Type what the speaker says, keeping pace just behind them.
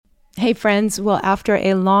Hey friends, well, after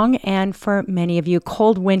a long and for many of you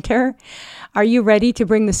cold winter, are you ready to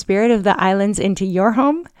bring the spirit of the islands into your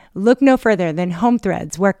home? Look no further than Home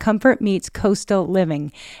Threads, where comfort meets coastal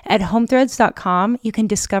living. At homethreads.com, you can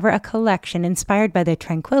discover a collection inspired by the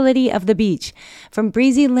tranquility of the beach. From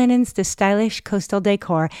breezy linens to stylish coastal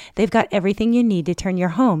decor, they've got everything you need to turn your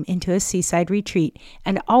home into a seaside retreat,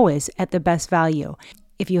 and always at the best value.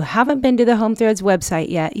 If you haven't been to the Home Threads website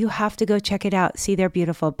yet, you have to go check it out. See their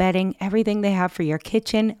beautiful bedding, everything they have for your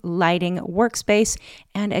kitchen, lighting, workspace,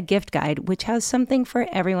 and a gift guide, which has something for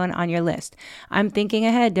everyone on your list. I'm thinking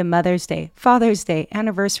ahead to Mother's Day, Father's Day,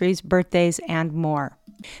 anniversaries, birthdays, and more.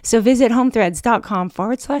 So visit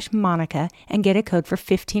homethreads.com/Monica and get a code for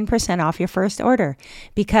 15% off your first order.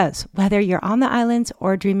 Because whether you're on the islands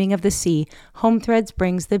or dreaming of the sea, Home Threads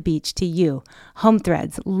brings the beach to you. Home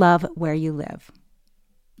Threads, love where you live.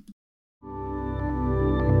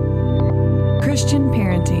 Christian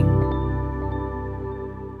parenting.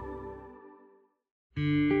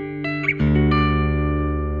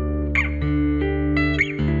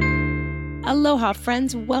 Aloha,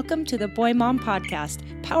 friends. Welcome to the Boy Mom Podcast,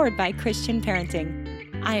 powered by Christian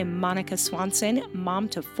Parenting. I am Monica Swanson, mom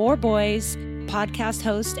to 4 boys, podcast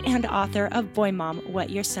host, and author of Boy Mom,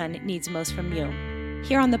 What Your Son Needs Most from You.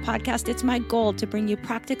 Here on the podcast, it's my goal to bring you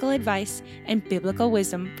practical advice and biblical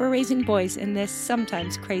wisdom for raising boys in this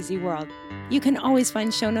sometimes crazy world. You can always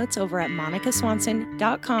find show notes over at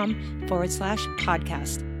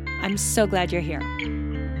monicaswanson.com/podcast. I'm so glad you're here.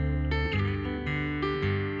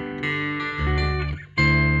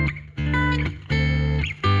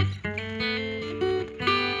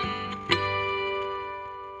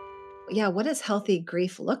 Yeah, what does healthy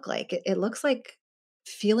grief look like? It looks like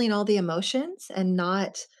feeling all the emotions and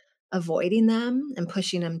not avoiding them and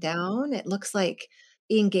pushing them down. It looks like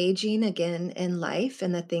engaging again in life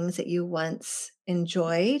and the things that you once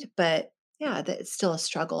enjoyed, but yeah, that it's still a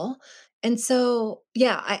struggle. And so,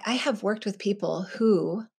 yeah, I have worked with people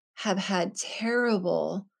who have had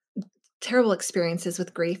terrible experiences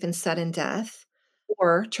with grief and sudden death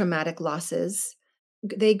or traumatic losses.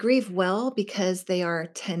 They grieve well because they are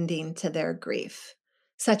tending to their grief,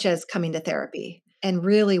 such as coming to therapy and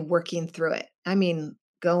really working through it. I mean,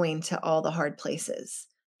 going to all the hard places.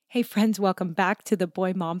 Hey, friends, welcome back to the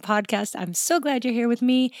Boy Mom Podcast. I'm so glad you're here with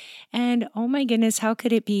me. And oh my goodness, how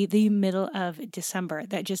could it be the middle of December?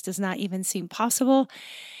 That just does not even seem possible.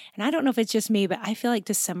 And I don't know if it's just me, but I feel like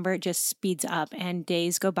December just speeds up and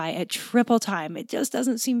days go by at triple time. It just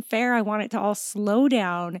doesn't seem fair. I want it to all slow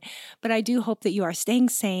down, but I do hope that you are staying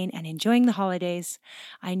sane and enjoying the holidays.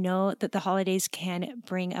 I know that the holidays can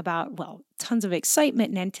bring about, well, tons of excitement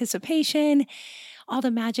and anticipation, all the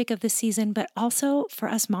magic of the season, but also for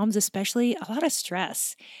us moms especially, a lot of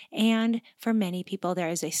stress. And for many people, there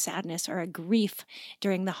is a sadness or a grief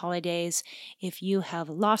during the holidays. If you have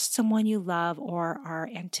lost someone you love or are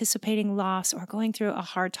anticipating loss or going through a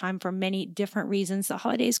hard time for many different reasons, the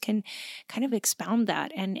holidays can kind of expound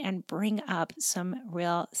that and bring up some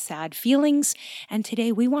real sad feelings. And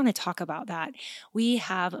today we want to talk about that. We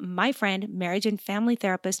have my friend, marriage and family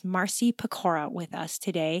therapist, Marci Pecora, with us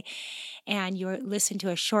today. And you'll listen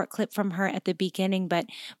to a short clip from her at the beginning, but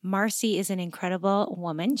Marci is an incredible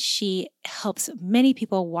woman. She helps many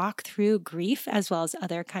people walk through grief as well as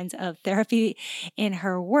other kinds of therapy in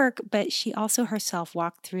her work, but she also herself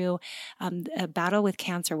walked through a battle with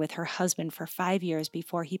cancer with her husband for 5 years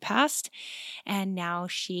before he passed. And now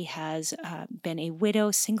she has been a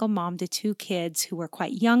widow, single mom to 2 kids who were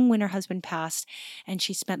quite young when her husband passed. And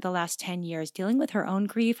she spent the last 10 years dealing with her own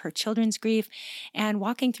grief, her children's grief, and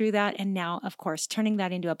walking through that. And now, of course, turning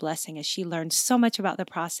that into a blessing as she learns so much about the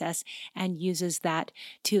process and uses that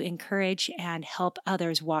to encourage and help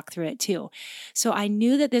others walk through it too. So I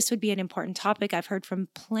knew that this would be an important topic. I've heard from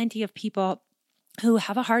plenty of people who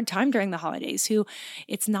have a hard time during the holidays, who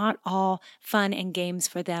it's not all fun and games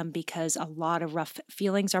for them because a lot of rough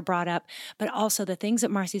feelings are brought up, but also the things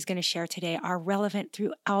that Marci's going to share today are relevant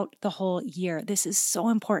throughout the whole year. This is so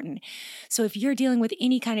important. So if you're dealing with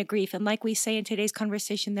any kind of grief, and like we say in today's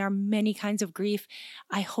conversation, there are many kinds of grief,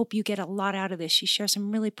 I hope you get a lot out of this. She shares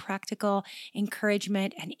some really practical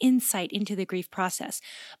encouragement and insight into the grief process.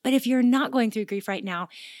 But if you're not going through grief right now,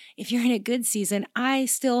 if you're in a good season, I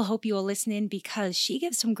still hope you will listen in because she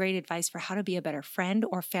gives some great advice for how to be a better friend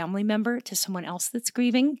or family member to someone else that's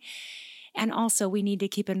grieving. And also, we need to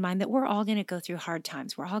keep in mind that we're all going to go through hard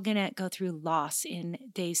times. We're all going to go through loss in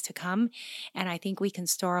days to come. And I think we can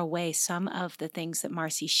store away some of the things that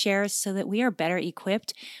Marci shares so that we are better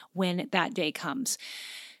equipped when that day comes.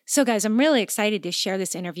 So, guys, I'm really excited to share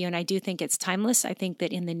this interview, and I do think it's timeless. I think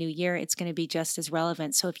that in the new year, it's going to be just as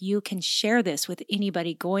relevant. So, if you can share this with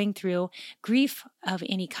anybody going through grief of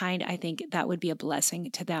any kind, I think that would be a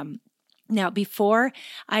blessing to them. Now, before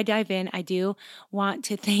I dive in, I do want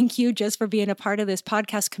to thank you just for being a part of this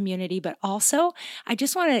podcast community, but also I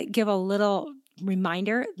just want to give a little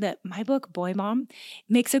reminder that my book, Boy Mom,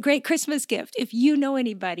 makes a great Christmas gift. If you know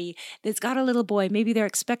anybody that's got a little boy, maybe they're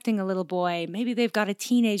expecting a little boy, maybe they've got a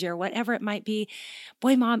teenager, whatever it might be,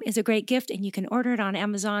 Boy Mom is a great gift, and you can order it on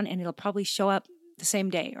Amazon and it'll probably show up the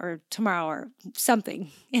same day or tomorrow or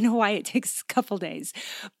something. In Hawaii, it takes a couple days.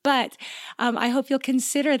 But I hope you'll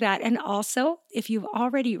consider that. And also, if you've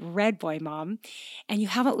already read Boy Mom and you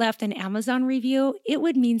haven't left an Amazon review, it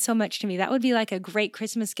would mean so much to me. That would be like a great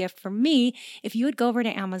Christmas gift for me. If you would go over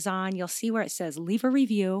to Amazon, you'll see where it says leave a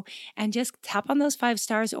review and just tap on those 5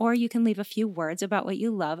 stars, or you can leave a few words about what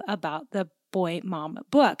you love about the Boy Mom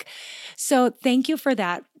book. So thank you for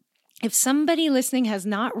that. If somebody listening has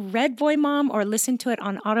not read Boy Mom or listened to it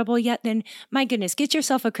on Audible yet, then my goodness, get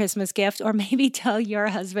yourself a Christmas gift, or maybe tell your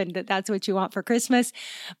husband that that's what you want for Christmas.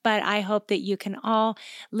 But I hope that you can all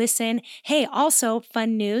listen. Hey, also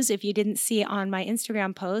fun news, if you didn't see on my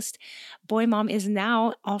Instagram post, Boy Mom is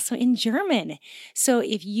now also in German. So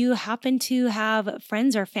if you happen to have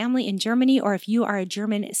friends or family in Germany, or if you are a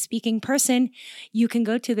German speaking person, you can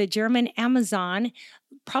go to the German Amazon,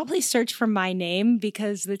 probably search for my name,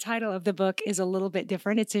 because the title of the book is a little bit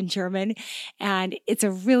different. It's in German and it's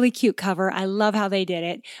a really cute cover. I love how they did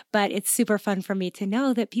it, but it's super fun for me to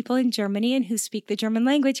know that people in Germany and who speak the German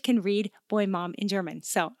language can read Boy Mom in German.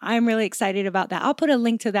 So I'm really excited about that. I'll put a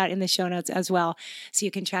link to that in the show notes as well, so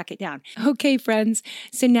you can track it down. Okay, friends.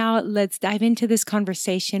 So now let's dive into this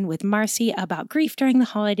conversation with Marci about grief during the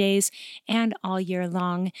holidays and all year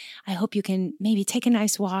long. I hope you can maybe take a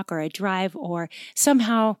nice walk or a drive, or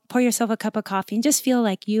somehow pour yourself a cup of coffee and just feel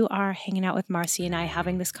like you are hanging out with Marci and I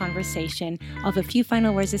having this conversation. I'll have a few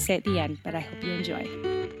final words to say at the end, but I hope you enjoy.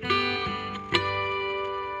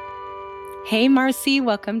 Hey, Marci,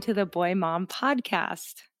 welcome to the Boy Mom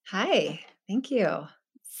podcast. Hi, thank you.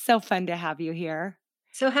 So fun to have you here.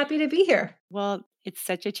 So happy to be here. Well, it's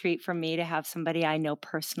such a treat for me to have somebody I know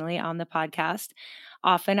personally on the podcast.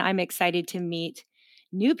 Often I'm excited to meet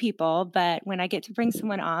new people, but when I get to bring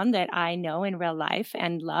someone on that I know in real life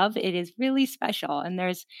and love, it is really special. And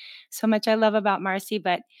there's so much I love about Marci,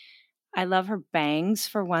 but I love her bangs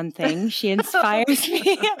for one thing. She inspires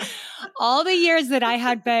me. All the years that I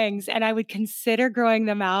had bangs and I would consider growing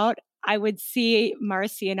them out, I would see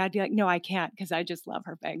Marci and I'd be like, no, I can't, because I just love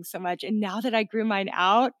her bangs so much. And now that I grew mine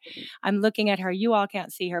out, I'm looking at her. You all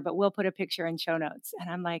can't see her, but we'll put a picture in show notes. And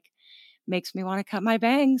I'm like, makes me want to cut my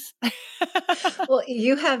bangs. Well,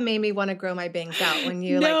 you have made me wanna grow my bangs out when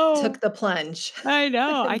you, like, No, took the plunge I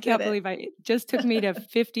know. I and did can't it. believe it just took me to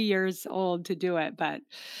 50 years old to do it, but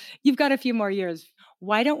you've got a few more years.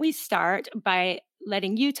 Why don't we start by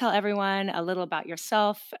letting you tell everyone a little about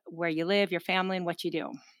yourself, where you live, your family, and what you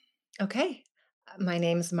do? Okay. My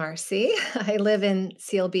name's Marcy. I live in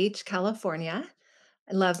Seal Beach, California.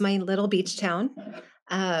 I love my little beach town.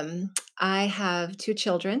 I have 2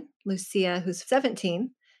 children, Lucia, who's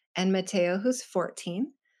 17, and Mateo, who's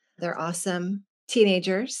 14. They're awesome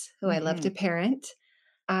teenagers who I love to Mhm. parent.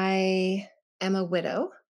 I am a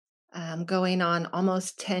widow, going on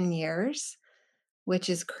almost 10 years, which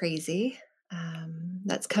is crazy.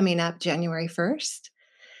 That's coming up January 1st.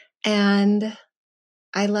 And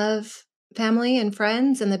I love family and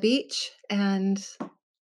friends and the beach and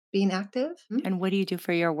being active. And what do you do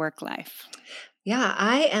for your work life? Yeah,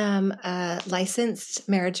 I am a licensed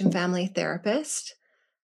marriage and family therapist.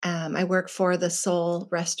 I work for the Soul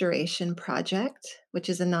Restoration Project, which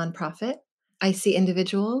is a nonprofit. I see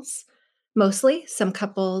individuals, mostly some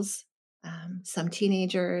couples, some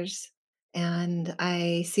teenagers, and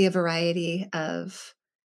I see a variety of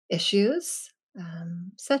issues,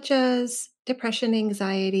 such as depression,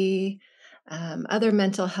 anxiety, other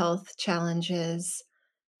mental health challenges,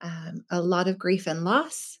 a lot of grief and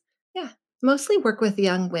loss. Yeah, mostly work with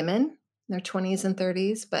young women in their 20s and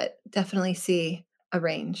 30s, but definitely see a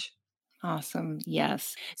range. Awesome.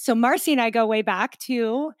 Yes. So Marcy and I go way back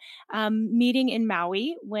to meeting in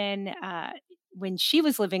Maui when she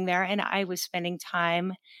was living there and I was spending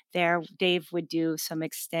time there. Dave would do some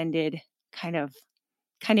extended kind of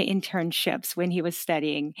kind of internships when he was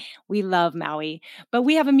studying. We love Maui. But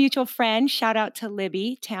we have a mutual friend. Shout out to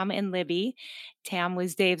Libby, Tam and Libby. Tam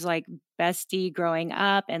was Dave's like bestie growing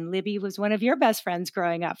up, and Libby was one of your best friends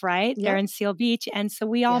growing up, right? There Yep. in Seal Beach. And so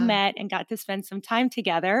we all Yeah. met and got to spend some time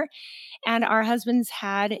together. And our husbands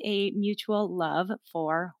had a mutual love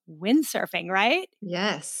for windsurfing, right?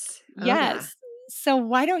 Yes. Oh, yeah. Yes. So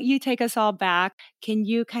why don't you take us all back? Can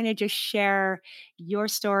you kind of just share your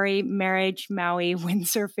story, marriage, Maui,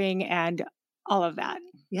 windsurfing, and all of that?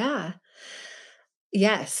 Yeah.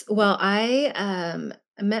 Yes. Well, I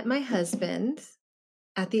met my husband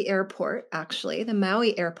at the airport, actually, the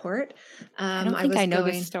Maui airport. I don't I think I was know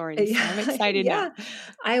this going, story, so I'm yeah, excited now. yeah.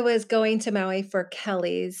 I was going to Maui for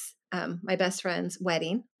Kelly's, my best friend's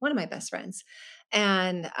wedding, one of my best friends.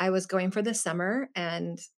 And I was going for the summer.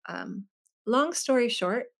 And long story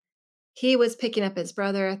short, he was picking up his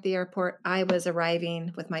brother at the airport. I was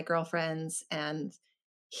arriving with my girlfriends, and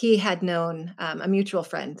he had known a mutual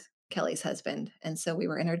friend, Kelly's husband. And so we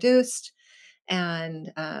were introduced,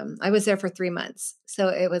 and I was there for 3 months. So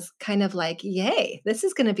it was kind of like, yay, this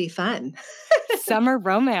is going to be fun. Summer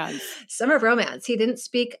romance. Summer romance. He didn't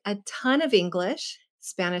speak a ton of English.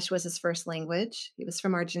 Spanish was his first language. He was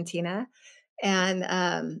from Argentina.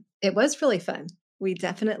 And it was really fun. We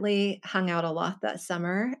definitely hung out a lot that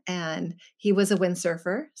summer. And he was a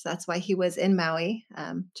windsurfer. So that's why he was in Maui,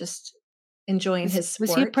 just enjoying his Was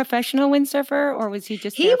he a sport. professional windsurfer or was he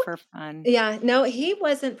just He there for fun? Yeah, no, he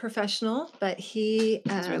wasn't professional, but he, It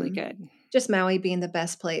was really good. just Maui being the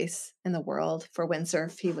best place in the world for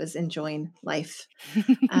windsurf, he was enjoying life.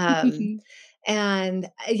 Um, and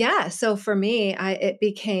yeah, so for me, I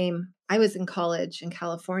was in college in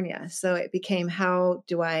California, so it became, how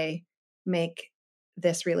do I make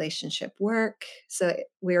this relationship work? So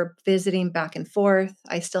we were visiting back and forth.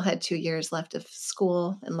 I still had 2 years left of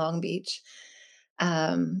school in Long Beach.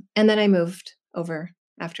 And then I moved over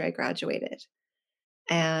after I graduated.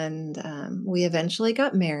 And we eventually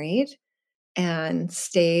got married and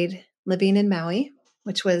stayed living in Maui,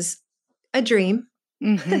 which was a dream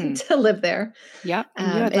Hmm. to live there. Yep.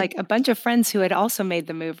 And you had It like a bunch of friends who had also made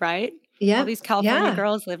the move, right? All Yep, these California yeah,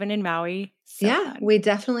 girls living in Maui. So yeah. fun. We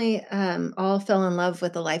definitely all fell in love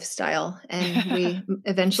with the lifestyle, and we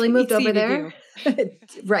eventually moved It's over easy to there. do.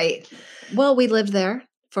 Right. Well, we lived there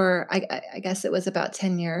for, I guess it was about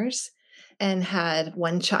 10 years, and had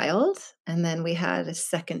one child, and then we had a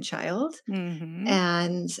second child. Hmm.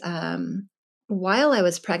 And while I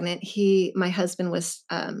was pregnant, my husband was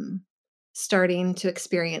starting to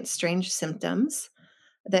experience strange symptoms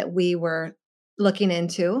that we were looking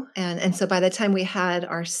into. And so by the time we had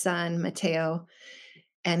our son, Mateo,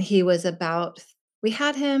 and we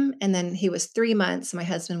had him, and then he was 3 months, my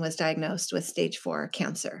husband was diagnosed with stage 4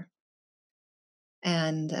 cancer.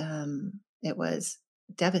 And it was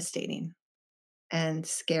devastating and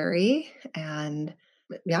scary. And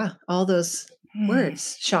yeah, all those Mm,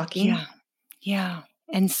 words, shocking. yeah. Yeah.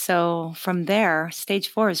 And so from there, stage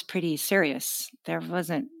 4 is pretty serious. There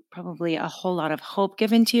wasn't probably a whole lot of hope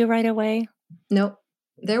given to you right away. Nope.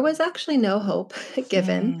 There was actually no hope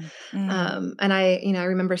given. Mm, mm, And I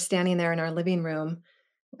remember standing there in our living room.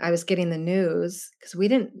 I was getting the news because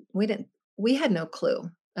we had no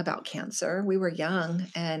clue about cancer. We were young,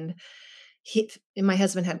 and my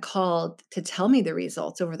husband had called to tell me the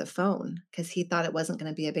results over the phone because he thought it wasn't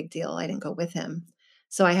going to be a big deal. I didn't go with him.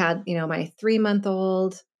 So I had, my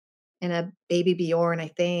 3-month-old and a baby Bjorn, I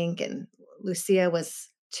think, and Lucia was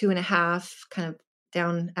 2.5, kind of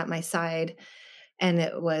down at my side. And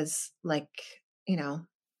it was like, you know,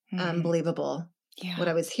 mm. unbelievable what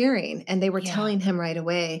I Yeah. was hearing. And they were Yeah. telling him right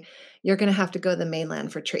away, you're going to have to go to the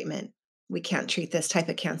mainland for treatment. We can't treat this type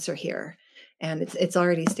of cancer here. And it's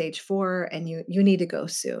already stage 4, and you need to go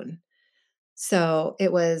soon. So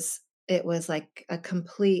it was like a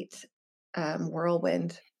complete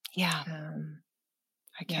whirlwind. Yeah. Um,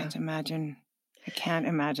 I yeah. can't imagine. I can't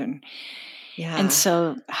imagine. And Yeah.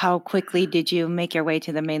 so, how quickly did you make your way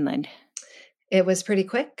to the mainland? It was pretty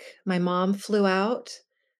quick. My mom flew out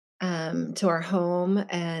to our home,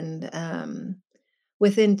 and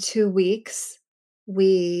within 2 weeks,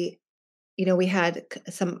 we we had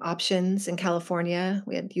some options in California.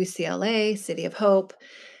 We had UCLA, City of Hope,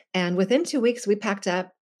 and within 2 weeks, we packed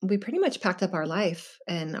up. We pretty much packed up our life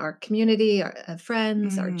and our community, our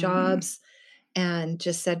friends, our Mm, jobs, and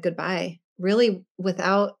just said goodbye. Really,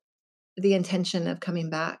 without the intention of coming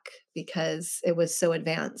back, because it was so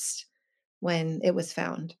advanced when it was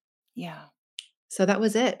found. yeah. So that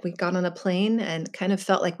was it. We got on a plane and kind of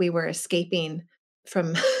felt like we were escaping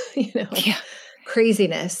from, you know, Yeah.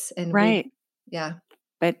 craziness. And Right. yeah,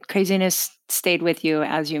 But craziness stayed with you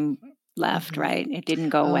as you left, Mhm. right? It didn't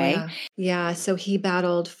go Oh, away. yeah. Yeah, so he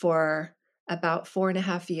battled for about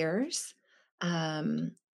 4.5 years,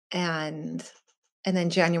 um, and and then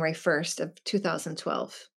January 1st of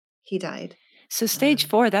 2012, he died. So stage Um,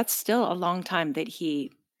 4, that's still a long time that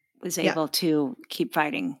he was yeah. able to keep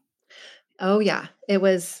fighting. Oh, yeah. It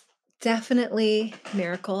was definitely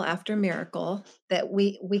miracle after miracle that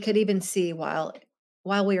we could even see while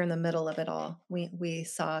we were in the middle of it all. We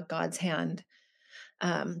saw God's hand,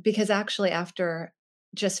 because actually after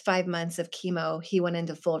just 5 months of chemo, he went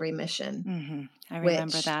into full remission, I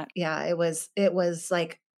remember which, that. yeah, it was,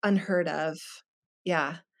 like, unheard of.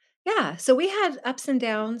 Yeah. Yeah, so we had ups and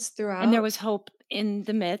downs And there throughout. was hope in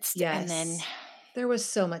the midst, and then Yes. There was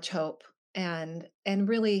so much hope, and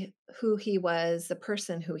really who he was, the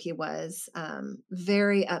person who he was,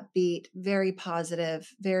 very upbeat, very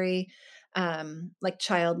positive, very, like,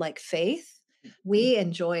 childlike faith. We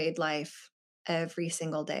enjoyed life every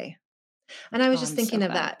single day. And I oh, was just I'm so thinking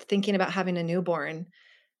of glad. that, thinking about having a newborn,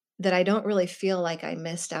 that I don't really feel like I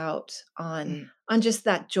missed out Mm. on just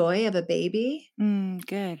that joy of a baby.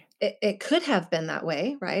 Good. It could have been that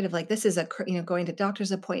way, right? Of like, this is going to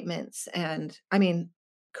doctor's appointments and, I mean,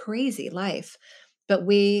 crazy life, but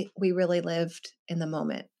we really lived in the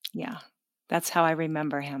moment. Yeah. That's how I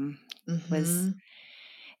remember him, was Mhm.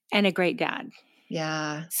 and a great dad.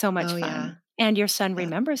 Yeah. So much Oh, yeah. fun. And your son Yeah.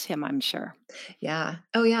 remembers him, I'm sure. Yeah.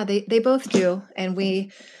 Oh, yeah, they both do, and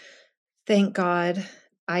we thank God.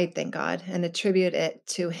 I thank God and attribute it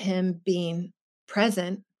to him being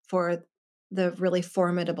present for the really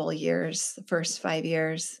formidable years, the first 5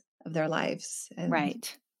 years of their lives, and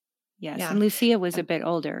Right. Yes, yeah. and Lucia was Yeah. a bit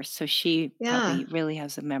older, so she Yeah. probably really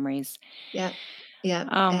has the memories. Yeah. Yeah,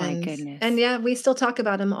 Oh my and goodness. yeah, we still talk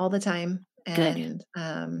about him all the time, Good. and,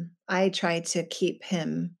 I try to keep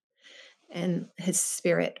him and his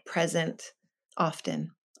spirit present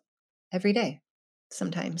often, every day,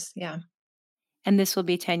 sometimes, yeah. And this will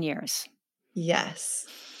be 10 years. Yes,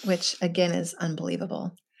 which again is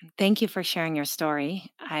unbelievable. Thank you for sharing your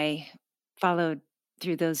story. I followed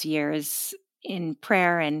through those years in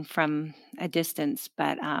prayer and from a distance,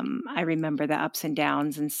 but I remember the ups and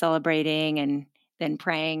downs and celebrating and then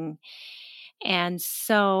praying. And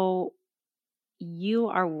so you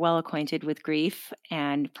are well acquainted with grief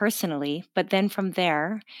and personally, but then from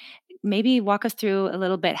there, maybe walk us through a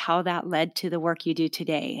little bit how that led to the work you do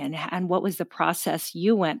today and what was the process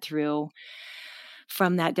you went through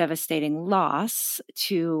from that devastating loss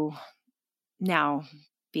to now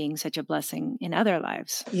being such a blessing in other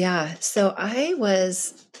lives. Yeah, so I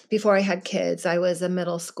was before I had kids, I was a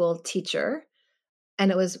middle school teacher, and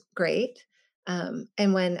it was great.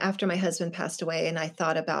 And when after my husband passed away and I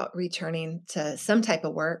thought about returning to some type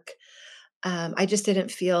of work, I just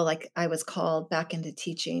didn't feel like I was called back into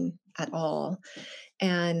teaching at all.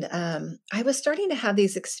 And I was starting to have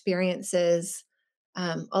these experiences.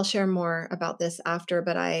 I'll share more about this after,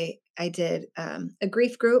 but I did a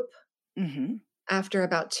grief group Mhm. after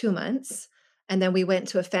about 2 months. And then we went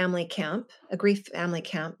to a family camp, a grief family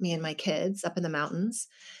camp, me and my kids up in the mountains.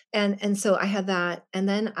 And so I had that. And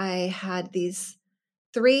then I had these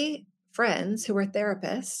three friends who were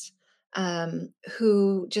therapists,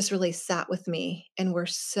 who just really sat with me and were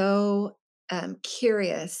so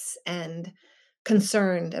curious and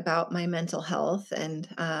concerned about my mental health, and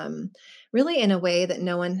really in a way that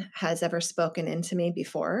no one has ever spoken into me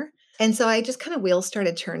before. And so I just kind of wheels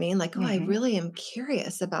started turning, like, oh, I Mhm. really am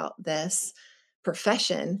curious about this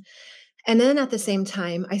profession. And then at the same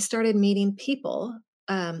time, I started meeting people,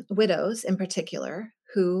 widows in particular,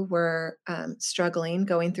 who were struggling,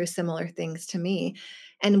 going through similar things to me.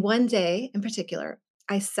 And one day in particular,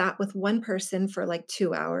 I sat with one person for like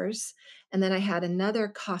 2 hours. And then I had another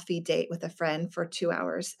coffee date with a friend for 2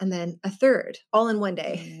 hours, and then a third, all in one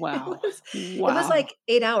day. It Wow. was, it was Wow. like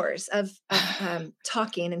 8 hours of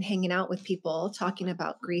talking and hanging out with people, talking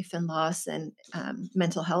about grief and loss and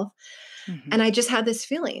mental health. And Mhm. I just had this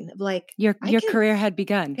feeling of like, Your I your can, career had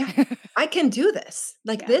begun. yeah, I can do this.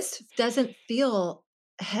 Like, Yeah. this doesn't feel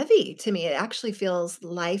heavy to me. It actually feels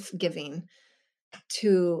life-giving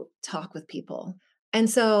to talk with people. And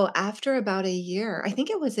so after about a year, I think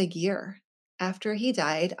it was a year after he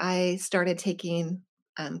died, I started taking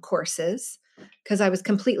courses because I was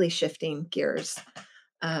completely shifting gears.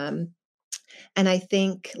 Um, and I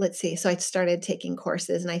think, let's see, so I started taking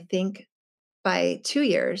courses, and I think by 2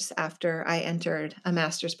 years after I entered a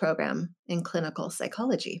master's program in clinical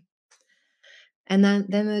psychology. And then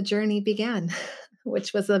the journey began,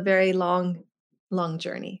 which was a very long, long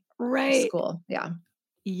journey of Right. school. Yeah.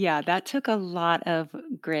 Yeah, that took a lot of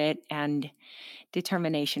grit and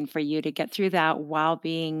determination for you to get through that while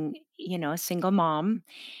being a single mom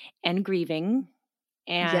and grieving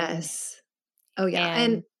and Yes. Oh, yeah,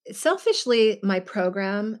 and and selfishly, my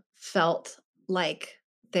program felt like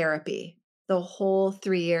therapy the whole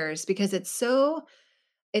 3 years because it's so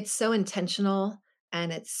intentional,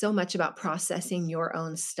 and it's so much about processing your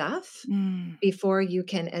own stuff mm, before you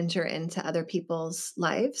can enter into other people's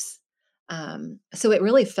lives. So it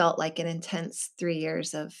really felt like an intense 3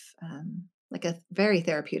 years of, like a very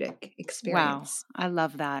therapeutic wow, experience. I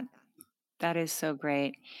love that. That is so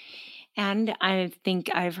great. And I think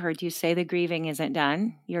I've heard you say the grieving isn't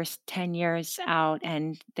done. You're 10 years out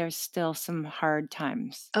and there's still some hard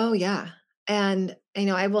times. Oh, yeah, and,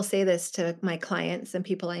 I will say this to my clients and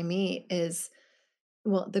people I meet is,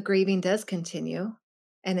 well, the grieving does continue,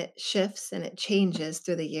 and it shifts and it changes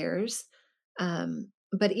through the years,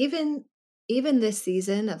 but even this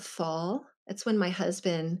season of fall, it's when my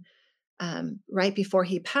husband, right before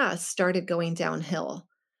he passed, started going downhill.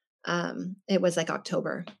 It was like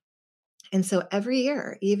October. And so every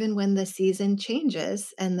year, even when the season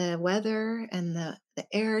changes and the weather and the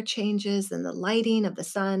air changes and the lighting of the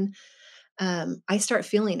sun, I start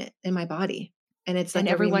feeling it in my body. And it's And like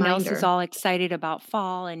a everyone else is reminder. all excited about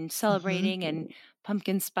fall and Mhm. celebrating and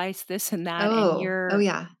pumpkin spice this and that, and Oh,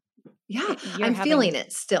 yeah. Yeah, you're I'm having feeling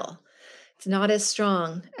it still. It's not as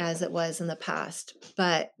strong as it was in the past,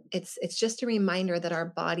 but it's just a reminder that our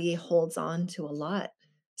body holds on to a lot.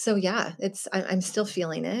 So yeah, I'm still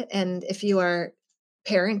feeling it. And if you are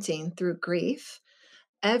parenting through grief,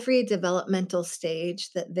 every developmental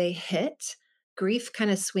stage that they hit, grief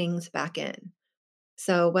kind of swings back in.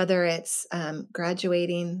 So whether it's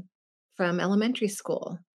graduating from elementary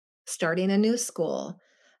school, starting a new school,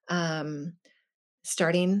 um,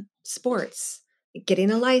 starting sports,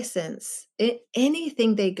 getting a license,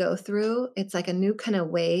 anything they go through, it's like a new kind of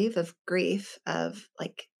wave of grief of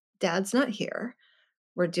like, dad's not here.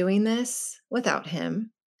 We're doing this without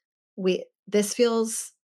him. This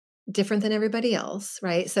feels different than everybody else,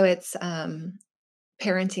 right? So it's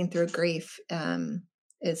parenting through grief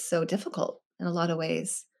is so difficult in a lot of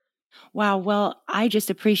ways. wow, well, I just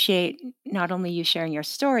appreciate not only you sharing your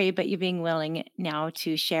story, but you being willing now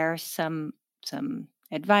to share some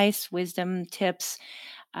advice, wisdom, tips,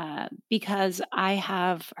 because I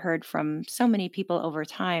have heard from so many people over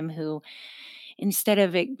time who, instead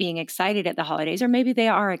of it being excited at the holidays, or maybe they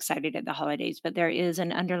are excited at the holidays, but there is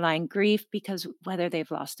an underlying grief because whether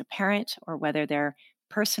they've lost a parent or whether they're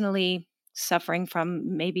personally suffering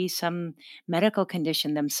from maybe some medical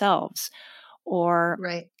condition themselves, or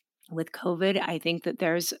Right. with COVID, I think that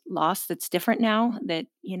there's loss that's different now, that,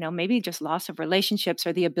 maybe just loss of relationships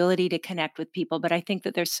or the ability to connect with people. But I think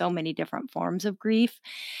that there's so many different forms of grief.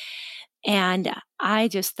 And I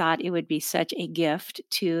just thought it would be such a gift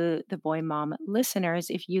to the Boy Mom listeners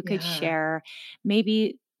if you could Yeah. share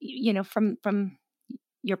maybe, from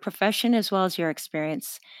your profession as well as your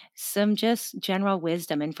experience, some just general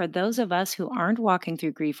wisdom. And for those of us who aren't walking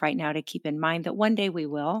through grief right now, to keep in mind that one day we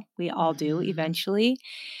will, we all do Mhm. eventually.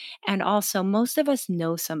 And also, most of us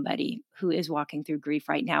know somebody who is walking through grief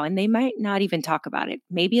right now, and they might not even talk about it.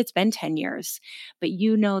 Maybe it's been 10 years, but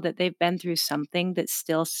you know that they've been through something that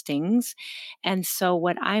still stings. And so,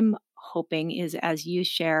 what I'm hoping is, as you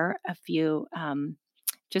share a few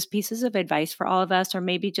just pieces of advice for all of us, or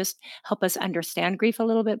maybe just help us understand grief a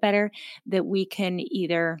little bit better, that we can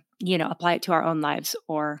either, apply it to our own lives,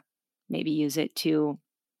 or maybe use it to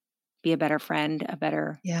be a better friend, a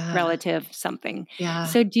better Yeah. relative, something. Yeah.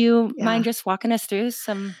 So do you mind Yeah. just walking us through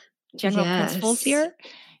some general principles Yes. here?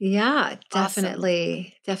 Yeah, Awesome.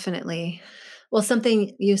 definitely, definitely. Well,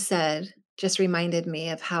 something you said just reminded me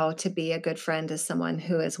of how to be a good friend to someone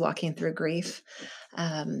who is walking through grief.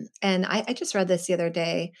 And I just read this the other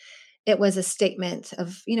day. It was a statement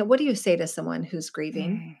of, what do you say to someone who's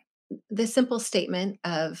grieving? Mm, The simple statement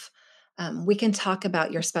of, we can talk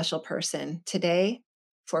about your special person today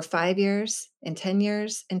for 5 years, in 10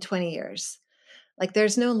 years, in 20 years. Like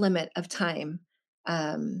there's no limit of time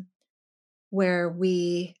um, where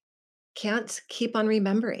we can't keep on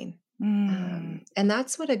remembering. mm. And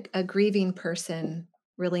that's what a grieving person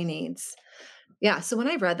really needs. Yeah. So when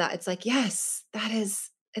I read that, it's like, yes,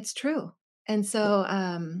 it's true. And so,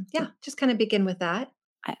 yeah, just kind of begin with that.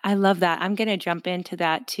 I love that. I'm going to jump into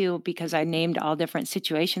that too, because I named all different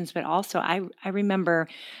situations, but also I remember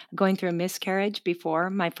going through a miscarriage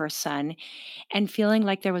before my first son and feeling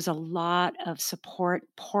like there was a lot of support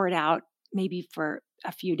poured out maybe for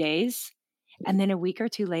a few days. And then a week or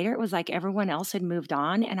two later, it was like everyone else had moved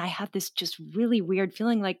on. And I had this just really weird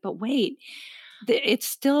feeling like, but wait, it's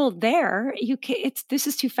still there. This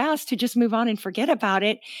is too fast to just move on and forget about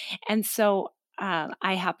it. And so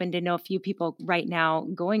I happen to know a few people right now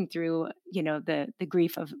going through, the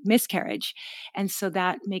grief of miscarriage, and so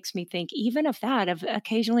that makes me think even of that, of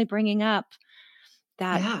occasionally bringing up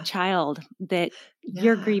that Yeah, child that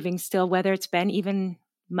you're yeah. grieving still, whether it's been even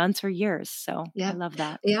months or years. So I Yep. love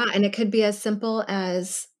that. Yeah, and it could be as simple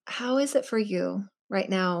as, "How is it for you right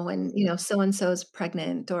now when, so and so is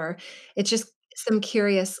pregnant?" Or it's just some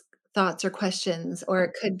curious thoughts or questions, or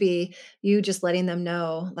it could be you just letting them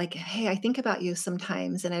know, like, "Hey, I think about you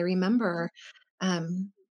sometimes, and I remember,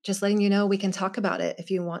 um, just letting you know we can talk about it if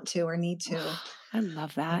you want to or need to." I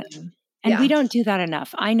love that. And we Yeah, don't do that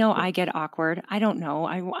enough. I know I get awkward. I don't know.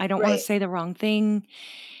 I don't want to right, say the wrong thing.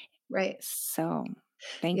 right. So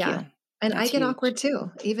thank Yeah, you. and I That's get huge. awkward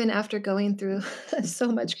too. Even after going through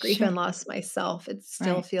so much grief Sure. and loss myself, it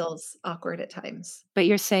still Right. feels awkward at times. But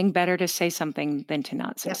you're saying better to say something than to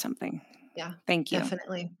not say Yep. something. Yeah, Thank you.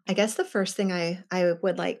 definitely. I guess the first thing I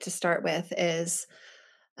would like to start with is,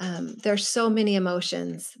 there's so many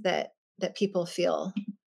emotions that people feel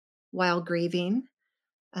while grieving,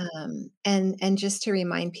 and just to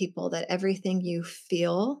remind people that everything you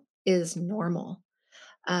feel is normal.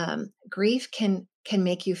 Grief can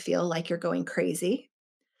make you feel like you're going crazy,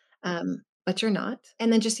 but you're not.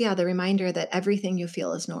 And then just, yeah, the reminder that everything you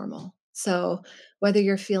feel is normal. So whether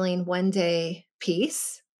you're feeling one day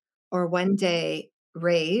peace or one day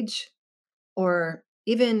rage or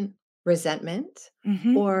even resentment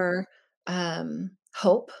Mhm. or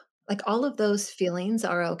hope, like all of those feelings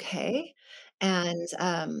are okay.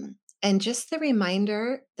 And just the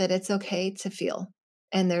reminder that it's okay to feel.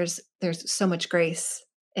 And there's so much grace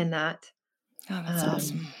in that. Oh, that's Um,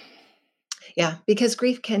 awesome. yeah, because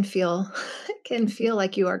grief can feel can feel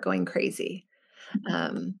like you are going crazy.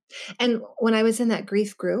 Um, and when I was in that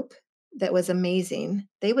grief group that was amazing,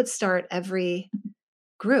 they would start every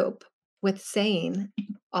group with saying,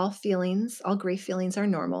 all grief feelings are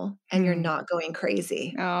normal and you're Hmm. not going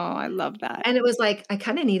crazy." Oh, I love that. And it was like, I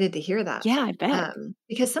kinda needed to hear that, Yeah, I bet.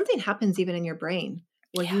 because something happens even in your brain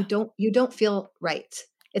where Yeah. you don't feel right.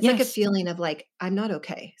 It's like a Yes. feeling of like, "I'm not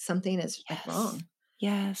okay. Something is, like, Yes. wrong."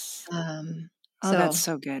 Yes. Um, Oh, that's so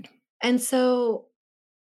so good. and so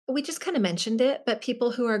we just kinda mentioned it, but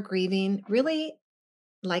people who are grieving really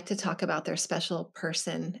like to talk about their special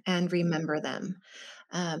person and remember them.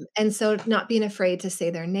 And so not being afraid to say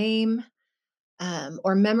their name,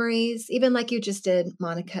 or memories, even like you just did,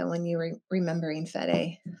 Monica, when you were remembering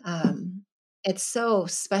Fede. It's so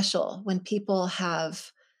special when people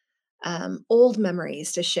have old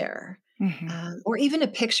memories to share, Mhm. or even a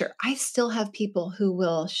picture. I still have people who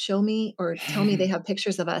will show me or tell me they have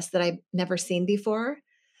pictures of us that I've never seen before.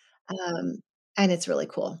 Um, and it's really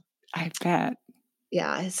cool. I bet.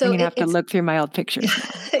 Yeah. I'm So gonna have to it's, look through my old pictures now.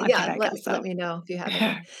 I bet yeah, I got let some. me know if you have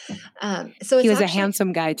any. So He it's was a actually,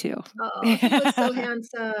 handsome guy too. oh, he was so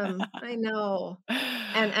handsome. I know.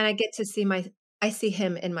 And I get to see I see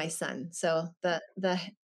him in my son. So the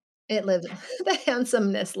it lives the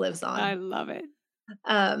handsomeness lives I on. love it.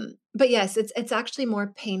 But yes, it's actually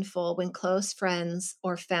more painful when close friends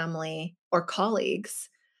or family or colleagues,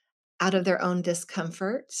 out of their own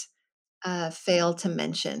discomfort, fail to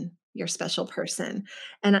mention your special person.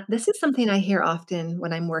 And this is something I hear often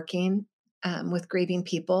when I'm working, with grieving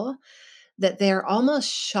people, that they're almost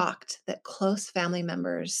shocked that close family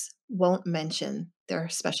members won't mention their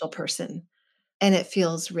special person, and it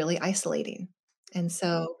feels really isolating. And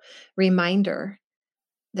so, reminder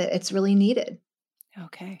that it's really needed.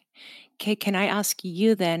 Okay. Okay, can I ask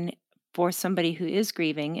you then, for somebody who is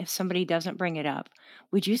grieving, if somebody doesn't bring it up,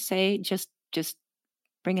 would you say just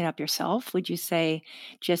bring it up yourself? Would you say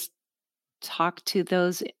just talk to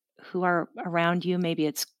those who are around you? Maybe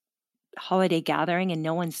it's holiday gathering and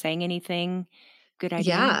no one's saying anything. Good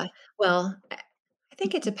idea? Yeah. Well, I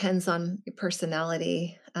think it depends on your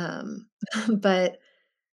personality, but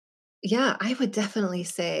yeah, I would definitely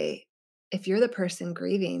say, if you're the person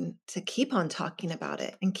grieving, to keep on talking about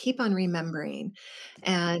it and keep on remembering.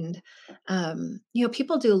 And,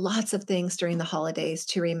 people do lots of things during the holidays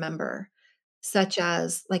to remember, such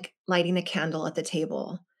as like lighting a candle at the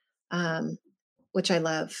table, um, which I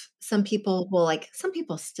love. Some people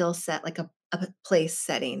still set like a place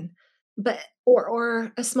setting, but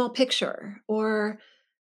or a small picture or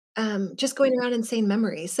just going around and saying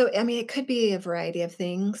memories. So, I mean, it could be a variety of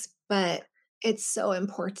things, but it's so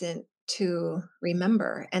important to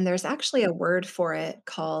remember. And there's actually a word for it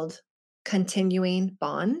called continuing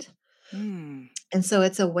bond. Mm. And so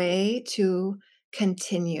it's a way to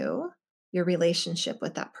continue your relationship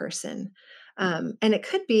with that person. And it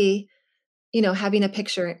could be, having a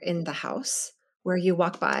picture in the house where you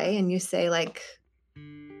walk by and you say, like,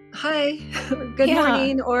 "Hi," or "Good Yeah,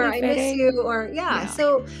 morning," or very "I miss you," fitting. or yeah, Yeah,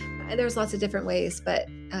 so, there's lots of different ways, but,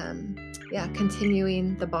 yeah,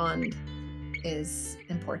 continuing the bond is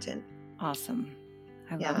important. awesome.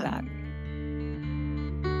 I love Yeah. that.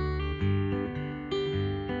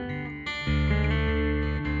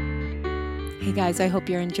 Hey guys, I hope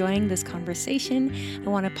you're enjoying this conversation. I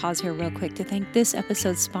want to pause here real quick to thank this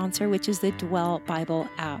episode's sponsor, which is the Dwell Bible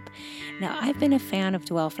app. Now, I've been a fan of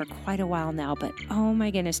Dwell for quite a while now, but oh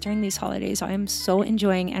my goodness, during these holidays, I am so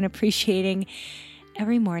enjoying and appreciating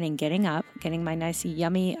every morning getting up, getting my nice,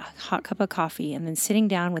 yummy hot cup of coffee, and then sitting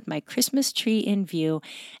down with my Christmas tree in view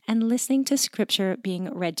and listening to scripture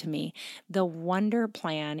being read to me. The Wonder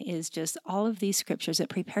Plan is just all of these scriptures that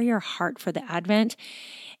prepare your heart for the Advent.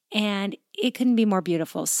 And it couldn't be more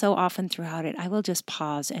beautiful. So often throughout it, I will just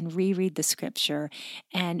pause and reread the scripture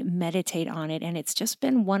and meditate on it. And it's just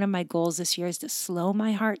been one of my goals this year is to slow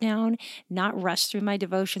my heart down, not rush through my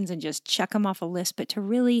devotions and just check them off a list, but to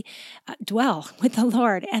really dwell with the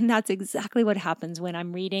Lord. And that's exactly what happens when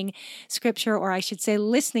I'm reading scripture, or I should say,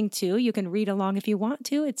 listening to. You can read along if you want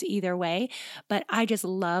to, it's either way. But I just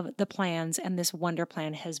love the plans, and this Wonder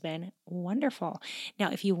Plan has been wonderful.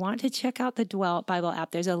 Now, if you want to check out the Dwell Bible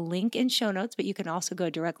app, there's a link in show notes, but you can also go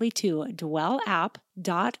directly to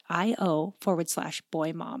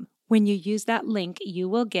dwellapp.io/boymom. When you use that link, you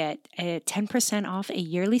will get a 10% off a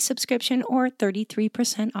yearly subscription or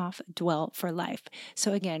 33% off Dwell for life.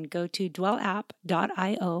 So again, go to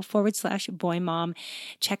dwellapp.io/boymom.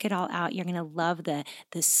 Check it all out. You're going to love the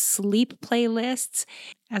sleep playlists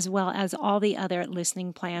as well as all the other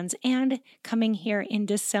listening plans. And coming here in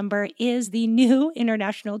December is the new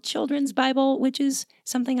International Children's Bible, which is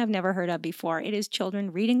something I've never heard of before. It is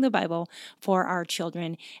children reading the Bible for our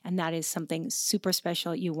children, and that is something super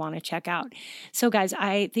special you want to check out. So, guys,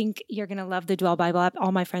 I think you're going to love the Dwell Bible app.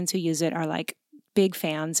 All my friends who use it are like big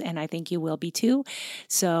fans, and I think you will be too.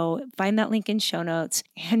 So find that link in show notes,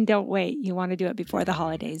 and don't wait. You want to do it before the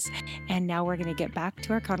holidays. And now we're going to get back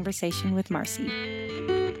to our conversation with Marci.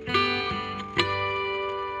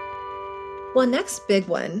 Well, next big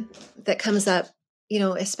one that comes up,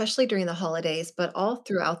 especially during the holidays, but all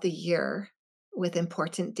throughout the year with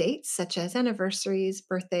important dates such as anniversaries,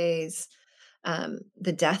 birthdays,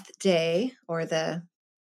 the death day, or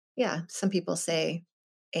yeah, some people say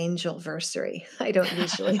angelversary. I don't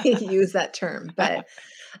usually use that term, but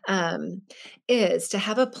um, is to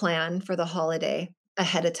have a plan for the holiday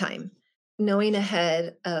ahead of time, knowing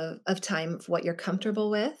ahead of time of what you're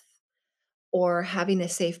comfortable with, or having a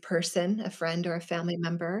safe person, a friend or a family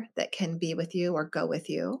member that can be with you or go with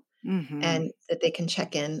you, Mm-hmm. and that they can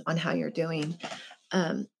check in on how you're doing.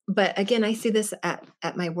 But again, I see this at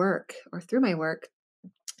my work or through my work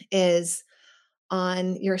is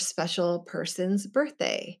on your special person's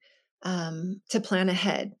birthday, to plan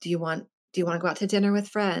ahead. Do you want to go out to dinner with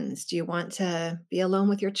friends? Do you want to be alone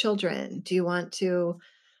with your children? Do you want to,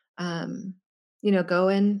 um, go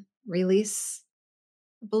and release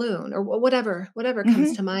a balloon or whatever comes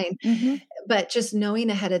Mm-hmm. to mind? Mm-hmm. But just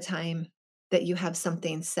knowing ahead of time that you have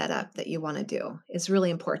something set up that you want to do is really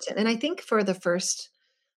important. And I think for the first,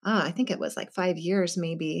 I think it was like 5 years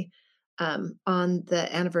maybe. On the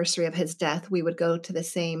anniversary of his death, we would go to the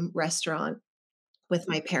same restaurant with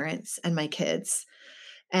my parents and my kids.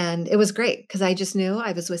 And it was great because I just knew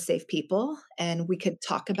I was with safe people and we could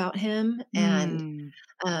talk about him. And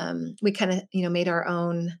Mm. we kind of, made our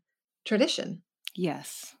own tradition.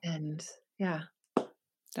 Yes, And yeah,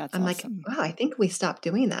 that's I'm like, awesome. wow, I think we stopped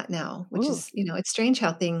doing that now, which Ooh, is, it's strange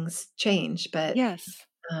how things change. But yes.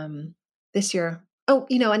 um, this year, oh,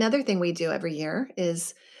 another thing we do every year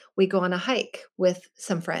is we go on a hike with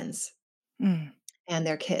some friends Mm. and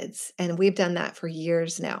their kids, and we've done that for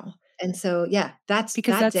years now. And so, yeah, that's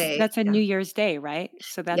Because that that's day. that's a Yeah. New Year's Day, right?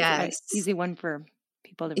 So that's an Yes. easy one for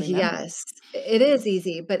people to remember. Yes. It is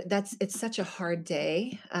easy, but it's such a hard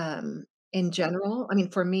day, in general. I mean,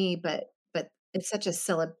 for me, but it's such a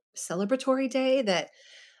celebratory day that,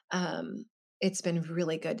 um, it's been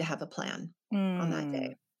really good to have a plan on that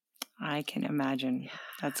day. Mm. I can imagine. Yeah.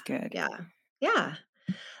 That's good. Yeah. Yeah.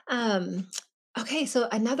 Um, okay, so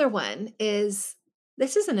another one is,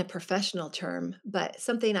 this isn't a professional term, but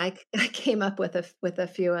something I came up with with a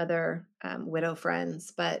few other, widow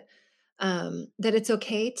friends, but that it's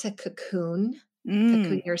okay to cocoon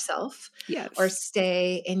Mm. yourself, or Yes.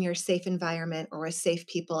 stay in your safe environment or with safe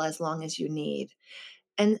people as long as you need.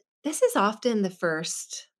 And this is often the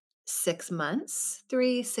first 6 months,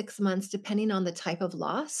 3, 6 months, depending on the type of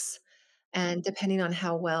loss and depending on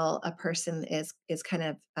how well a person is kind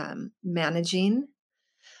of, managing.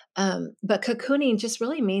 But cocooning just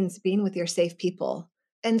really means being with your safe people.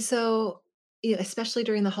 And so especially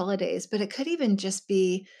during the holidays, but it could even just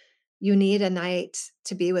be you need a night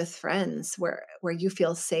to be with friends where you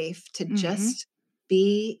feel safe to Mhm. just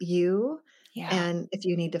be you, Yeah. and if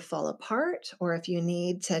you need to fall apart or if you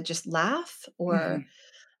need to just laugh or, Mhm.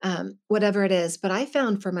 whatever it is, but I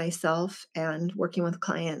found for myself and working with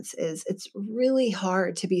clients is it's really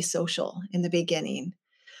hard to be social in the beginning.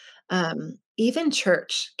 Even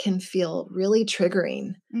church can feel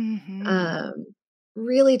Mhm. um,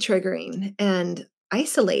 really triggering and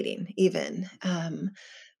isolating even.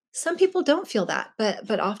 Some people don't feel that,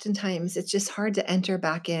 but oftentimes it's just hard to enter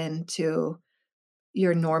back into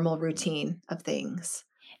your normal routine of things.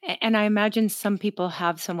 And I imagine some people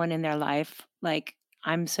have someone in their life, like,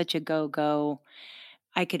 I'm such a go-go.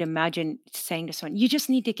 I could imagine saying to someone, "You just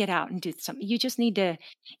need to get out and do something. You just need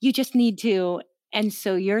to." And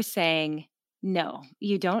so you're saying, "No,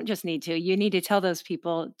 you don't just need to. You need to tell those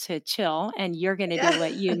people to chill, and you're gonna do Yeah.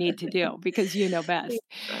 what you need to do because you know best."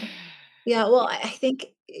 Yeah. Yeah, well, Yeah. I think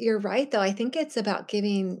you're right, though. I think it's about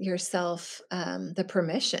giving yourself, the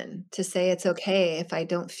permission to say it's okay if I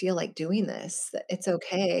don't feel like doing this, that it's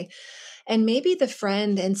okay. And maybe the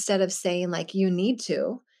friend, instead of saying, like, "You need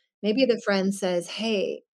to," maybe the friend says,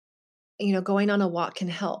 "Hey, going on a walk can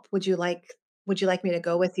help. Would you like me to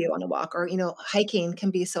go with you on a walk?" Or, "Hiking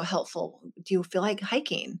can be so helpful. Do you feel like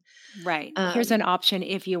hiking?" Right. Here's Um an option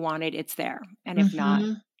if you want it, it's there, and if not.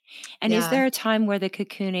 Mhm. And is Yeah, there a time where the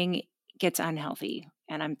cocooning gets unhealthy?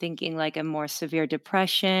 And I'm thinking like a more severe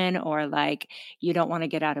depression or like you don't wanna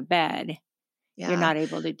get out of bed. You're yeah. not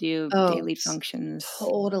able to do Oh, daily functions.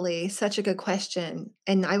 totally. Such a good question.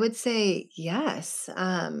 And I would say yes.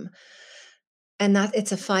 And that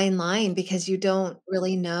it's a fine line because you don't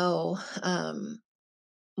really know.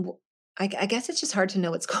 W- I guess it's just hard to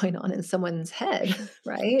know what's going on in someone's head,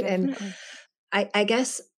 right? And Definitely. I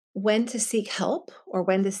guess when to seek help or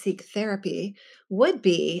when to seek therapy would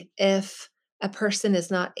be if a person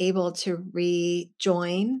is not able to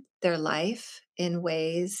rejoin their life in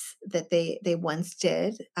ways that they once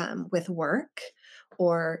did, with work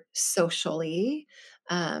or socially,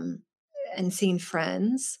 um, and seeing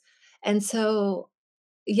friends. And so,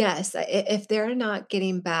 yes, if they're not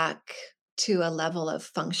getting back to a level of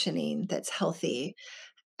functioning that's healthy,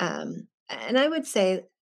 and I would say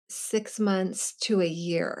 6 months to a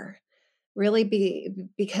year, really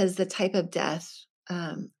because the type of death,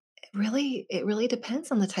 it really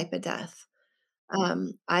depends on the type of death.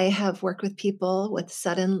 I have worked with people with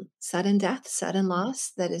sudden death, sudden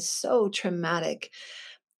loss that is so traumatic.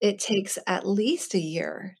 It takes at least a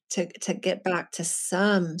year to get back to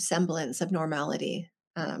some semblance of normality.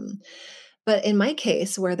 But in my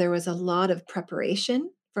case, where there was a lot of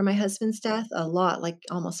preparation for my husband's death, a lot, like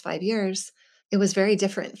almost 5 years, it was very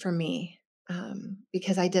different for me,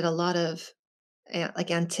 because I did a lot of,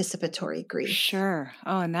 like, anticipatory grief. Sure.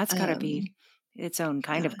 Oh, and that's gotta be Um, its own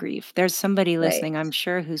kind yeah, of grief. There's somebody right. listening, I'm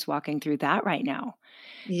sure, who's walking through that right now.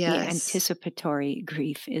 The Yes, anticipatory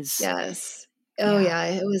grief is yes. Oh, yeah, yeah,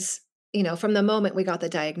 it was, from the moment we got the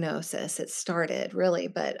diagnosis, it started really,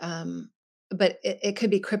 but it could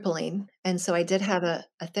be crippling, and so I did have a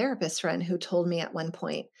therapist friend who told me at one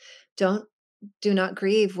point, "Don't do not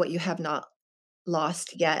grieve what you have not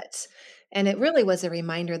lost yet." And it really was a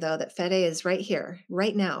reminder though that Fede is right here,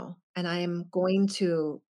 right now, and I am going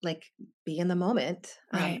to, like, be in the moment,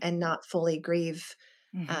 right. and not fully grieve,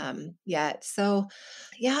 Mhm. yet. So,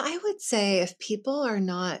 yeah, I would say if people are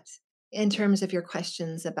not, in terms of your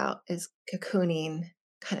questions about is cocooning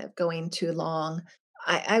kind of going too long,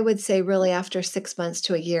 I would say really after 6 months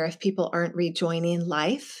to a year, if people aren't rejoining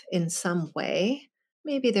life in some way,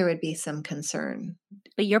 maybe there would be some concern.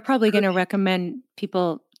 But you're probably gonna recommend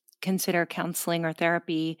people consider counseling or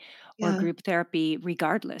therapy or Yeah. group therapy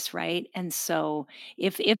regardless, right? And so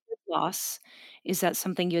if there's loss, is that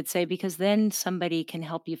something you'd say? Because then somebody can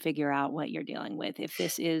help you figure out what you're dealing with. If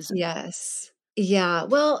this is Yes. Yeah.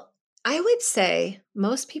 Well, I would say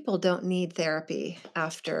most people don't need therapy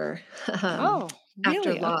um, oh,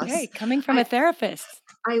 after really? Okay, loss. coming from a I therapist,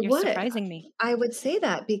 I you're would surprising me. I would say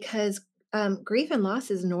that because, grief and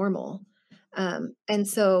loss is normal, and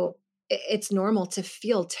so it's normal to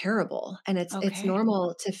feel terrible, and it's Okay.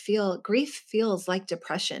 normal to feel grief feels like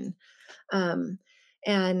depression. Um,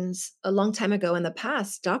 and a long time ago in the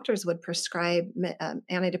past, doctors would prescribe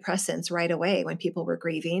antidepressants right away when people were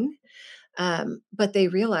grieving, but they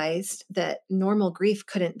realized that normal grief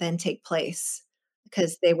couldn't then take place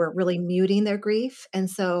because they were really muting their grief. And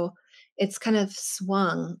so it's kind of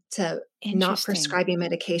swung to not Interesting. prescribing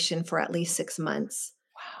medication for at least 6 months.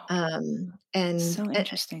 Wow. And So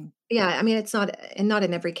interesting. yeah, I mean, it's not, and not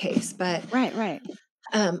in every case, but Right, right.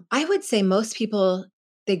 I would say most people,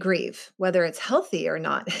 they grieve, whether it's healthy or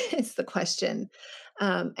not is the question.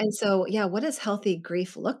 And so, yeah, what does healthy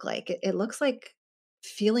grief look like? It looks like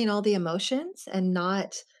feeling all the emotions and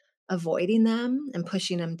not avoiding them and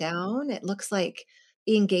pushing them down. It looks like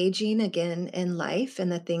engaging again in life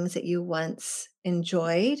and the things that you once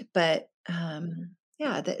enjoyed, but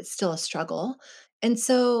yeah, that it's still a struggle. And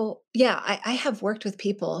so, yeah, I have worked with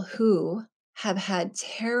people who have had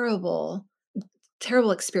terrible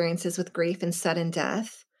experiences with grief and sudden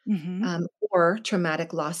death, Mhm. or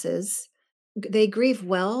traumatic losses. They grieve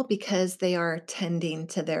well because they are tending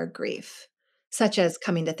to their grief, such as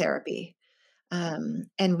coming to therapy,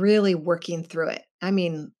 and really working through it. I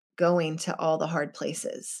mean, going to all the hard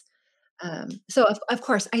places. So of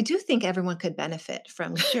course, I do think everyone could benefit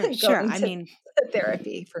from Sure, sure. going I to mean,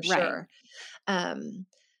 therapy for right. sure. Um,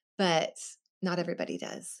 but not everybody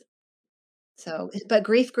does. So, but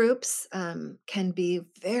grief groups can be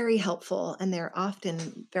very helpful and they're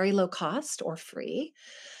often very low cost or free.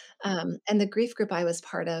 And the grief group I was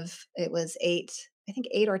part of, it was I think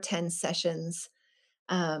 8 or 10 sessions.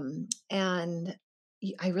 And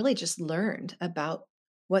I really just learned about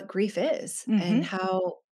what grief is and Mhm.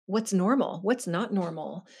 what's normal, what's not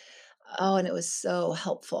normal. Oh, and it was so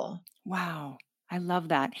helpful. Wow. I love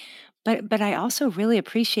that. But I also really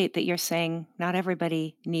appreciate that you're saying not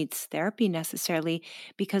everybody needs therapy necessarily,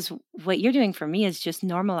 because what you're doing for me is just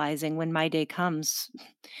normalizing when my day comes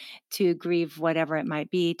to grieve whatever it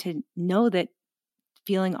might be, to know that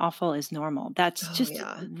feeling awful is normal. That's Oh, just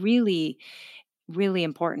yeah. really, really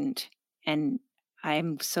important. And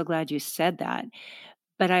I'm so glad you said that.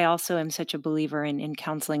 But I also am such a believer in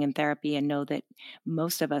counseling and therapy, and know that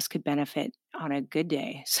most of us could benefit on a good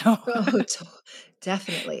day. So, Oh,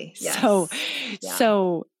 definitely. so, Yes. Yeah.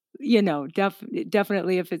 so,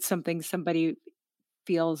 definitely if it's something somebody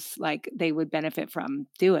feels like they would benefit from,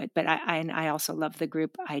 do it. But and I also love the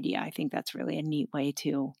group idea. I think that's really a neat way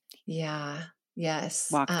to Yeah. Yes.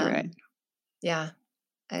 walk through it. Yeah.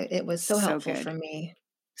 It was so So helpful for good. me.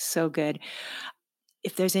 So good.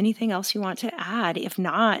 If there's anything else you want to add, if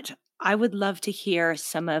not, I would love to hear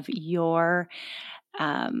some of your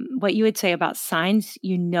what you would say about signs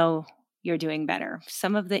you're doing better.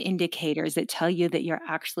 Some of the indicators that tell you that you're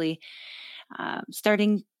actually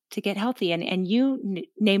starting to get healthy. And you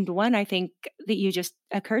named one, I think, that you just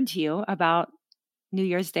occurred to you about New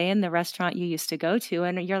Year's Day in the restaurant you used to go to.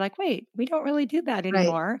 And you're like, wait, we don't really do that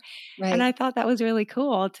Right. anymore. And I Right. thought that was really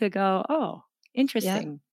cool to go, oh, Yeah.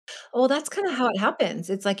 interesting. Well, that's kinda how it happens.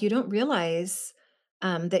 It's like you don't realize,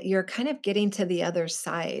 that you're kind of getting to the other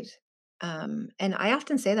side, and I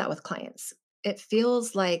often say that with clients. It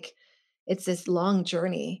feels like it's this long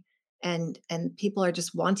journey, and people are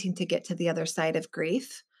just wanting to get to the other side of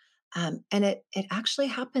grief, and it actually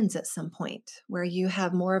happens at some point where you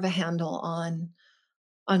have more of a handle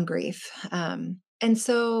on grief. And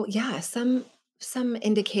so, yeah, some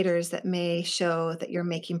indicators that may show that you're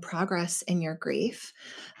making progress in your grief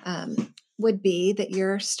would be that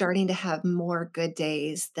you're starting to have more good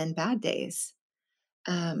days than bad days.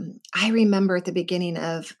 I remember at the beginning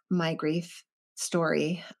of my grief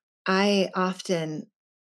story, I often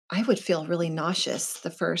I would feel really nauseous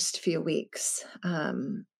the first few weeks,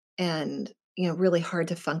 and really hard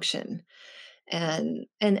to function, and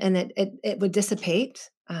it would dissipate,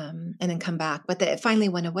 and then come back, but it finally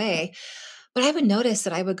went away. But I would notice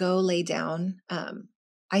that I would go lay down.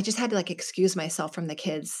 I just had to like excuse myself from the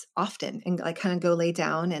kids often and like kind of go lay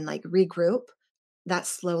down and like regroup. That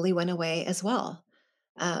slowly went away as well.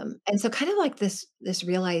 And so kind of like this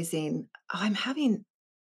realizing, oh,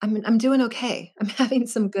 I'm doing okay. I'm having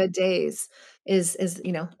some good days is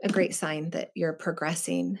a great sign that you're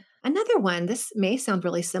progressing. Another one, this may sound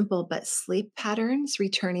really simple, but sleep patterns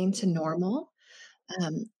returning to normal.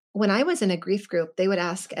 When I was in a grief group, they would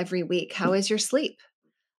ask every week, "How is your sleep?"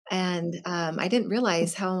 And I didn't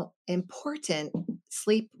realize how important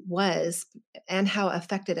sleep was and how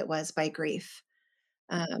affected it was by grief.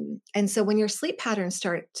 And so when your sleep patterns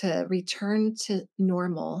start to return to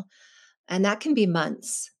normal, and that can be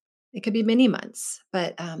months. It could be many months,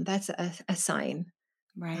 but, that's a sign.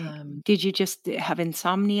 Right. Um, Did you just have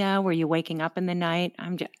insomnia? Were you waking up in the night?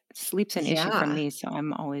 Sleep's an issue for yeah, me, so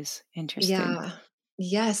I'm always interested. yeah.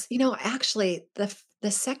 Yes, actually,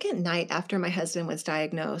 the second night after my husband was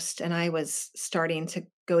diagnosed and I was starting to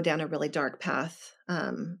go down a really dark path,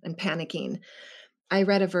 and panicking, I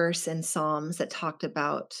read a verse in Psalms that talked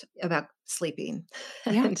about sleeping,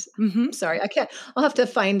 Yeah. and I'm Mhm. sorry, I can't I'll have to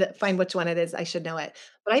find which one it is, I should know it,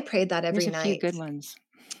 but I prayed that There's every a few night. good ones.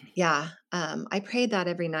 Yeah, I prayed that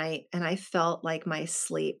every night, and I felt like my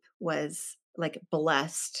sleep was, like,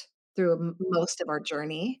 blessed through m most of our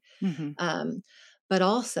journey, Mhm. um, but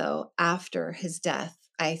also after his death,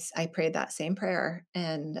 I prayed that same prayer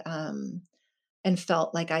and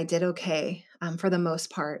felt like I did okay, for the most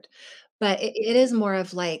part. But it is more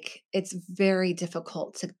of like it's very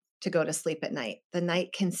difficult to go to sleep at night. The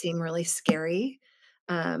night can seem really scary,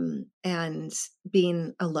 and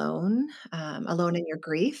being alone, alone in your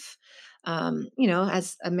grief.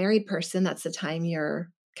 As a married person, that's the time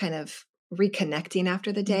you're kind of reconnecting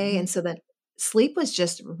after the day, Mhm. and so that sleep was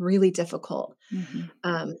just really difficult. Mhm.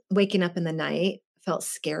 Waking up in the night felt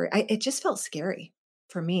scary. It just felt scary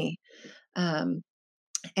for me. Um,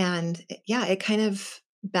 yeah, it kind of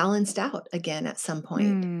balanced out again at some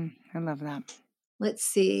point. I love that. Let's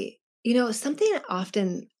see. Something that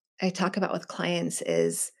often I talk about with clients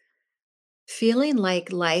is feeling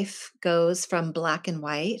like life goes from black and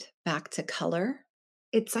white back to color.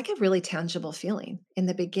 It's like a really tangible feeling. In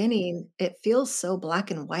the beginning, it feels so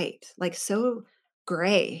black and white, like so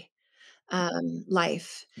gray,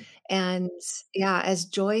 life. And yeah, as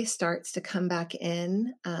joy starts to come back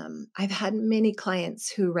in, I've had many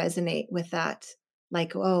clients who resonate with that,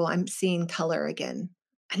 like, oh, I'm seeing color again.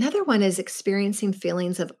 Another one is experiencing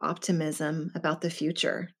feelings of optimism about the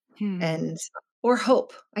future Hmm. and or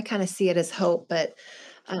hope. I kind of see it as hope, but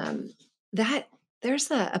um, that there's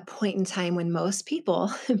a point in time when most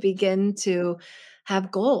people begin to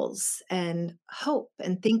have goals and hope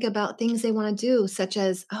and think about things they want to do, such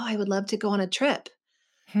as, oh, I would love to go on a trip.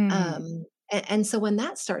 Hmm. And so when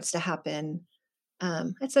that starts to happen,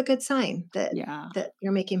 it's a good sign that Yeah.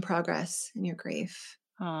 you're making progress in your grief.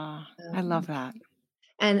 I love Um, that.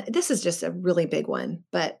 and this is just a really big one,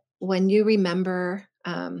 but when you remember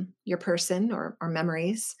your person or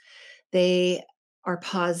memories, they are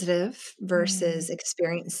positive Mm. versus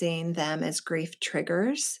experiencing them as grief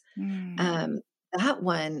triggers. Mm. Um, that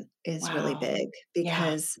one is really Wow. big Yeah.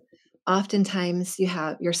 because oftentimes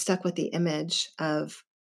you're stuck with the image of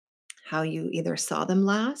how you either saw them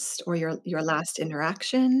last or your last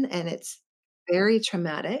interaction, and it's very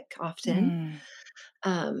traumatic often. Mm.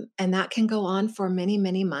 And that can go on for many,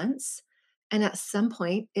 many months. And at some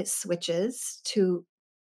point, it switches to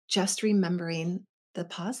just remembering the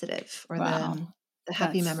positive or Wow. the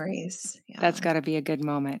happy That's memories. that's Yeah. gotta be a good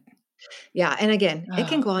moment. Yeah, and again, it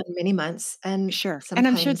can Oh, go on many months and sure. And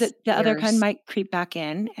I'm sure sometimes that the other kind years. might creep back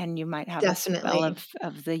in, and you might have a spell Definitely.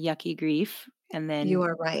 of the yucky grief, and You then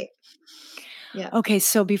are right. Yeah. okay,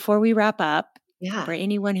 so before we wrap up, for Yeah.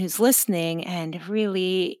 anyone who's listening and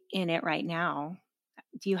really in it right now,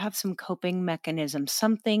 do you have some coping mechanisms,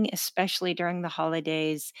 something especially during the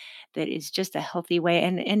holidays that is just a healthy way?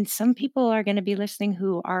 And some people are going to be listening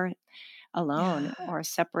who are alone Yeah. or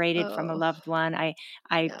separated from a Oh, loved one. I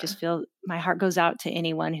yeah. just feel my heart goes out to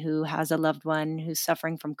anyone who has a loved one who's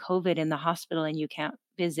suffering from COVID in the hospital and you can't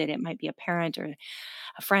visit. It might be a parent or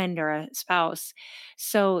a friend or a spouse.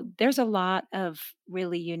 So there's a lot of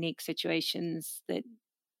really unique situations that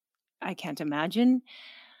I can't imagine.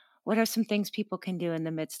 What are some things people can do in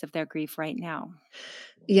the midst of their grief right now?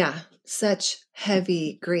 Yeah, such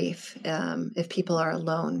heavy grief, if people are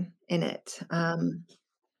alone in it,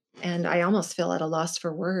 and I almost feel at a loss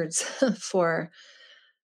for words for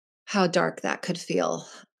how dark that could feel.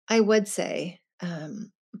 I would say,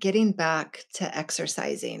 getting back to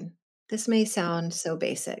exercising. This may sound so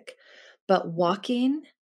basic, but walking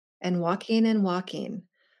and walking and walking,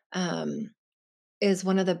 um, is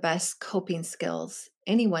one of the best coping skills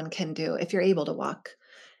anyone can do if you're able to walk.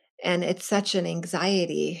 And it's such an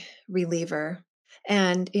anxiety reliever.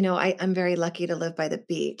 And, I'm very lucky to live by the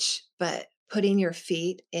beach, but putting your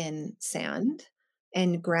feet in sand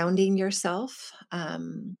and grounding yourself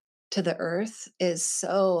to the earth is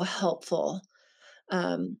so helpful.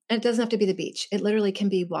 And it doesn't have to be the beach, it literally can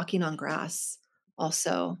be walking on grass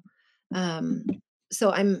also. Um,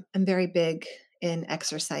 so I'm very big in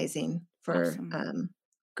exercising for Awesome.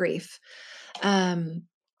 grief. Um,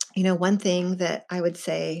 one thing that I would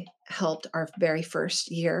say helped our very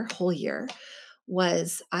first whole year,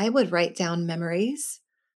 was I would write down memories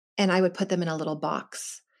and I would put them in a little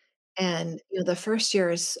box. And the first year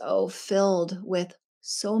is so filled with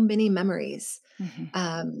so many memories, Mhm.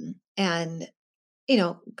 and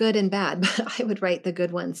good and bad, but I would write the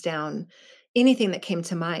good ones down. Anything that came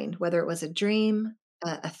to mind, whether it was a dream,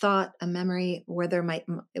 a thought, a memory, whether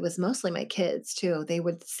it was mostly my kids too. They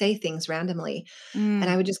would say things randomly, and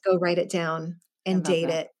I Mm, would just go write it down I and love date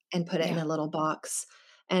that. it and put it in Yeah, a little box.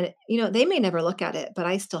 And they may never look at it, but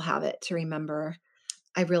I still have it to remember.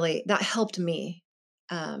 That helped me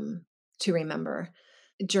to remember.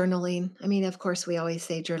 Journaling. I mean, of course, we always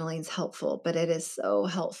say journaling is helpful, but it is so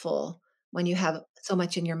helpful when you have so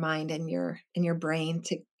much in your mind and your brain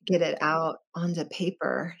to get it out onto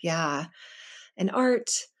paper. Yeah. and art.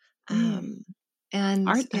 Mm. Um, and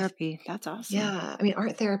Art therapy. That's awesome. yeah, I mean,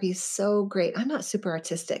 art therapy is so great. I'm not super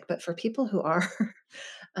artistic, but for people who are,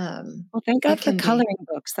 Well, thank God it for can be. coloring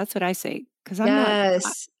books. That's what I say, because I'm not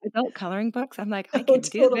Yes. adult coloring books. I'm like, I Oh, can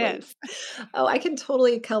do totally. this. Oh, I can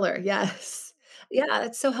totally color. Yes. Yeah,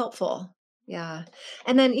 that's so helpful. Yeah.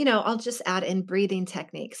 And then, I'll just add in breathing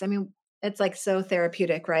techniques. I mean, it's like so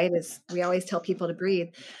therapeutic, right? As we always tell people to breathe.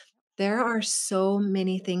 There are so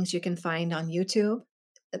many things you can find on YouTube,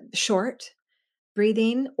 short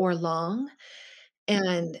breathing or long.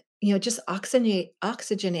 And, just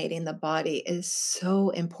oxygenating the body is so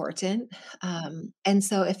important. And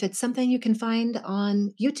so if it's something you can find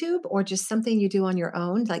on YouTube or just something you do on your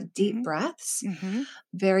own, like deep Mhm, breaths, mhm.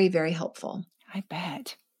 very, very helpful. I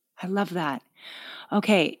bet. I love that.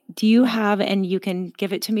 Okay, do you have, and you can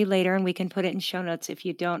give it to me later and we can put it in show notes if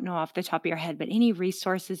you don't know off the top of your head, but any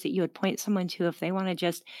resources that you would point someone to if they wanna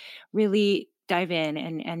just really dive in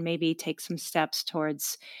and maybe take some steps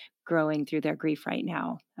towards growing through their grief right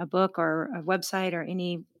now? A book or a website or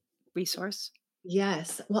any resource?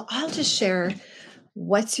 Yes. Well, I'll just share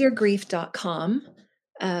whatsyourgrief.com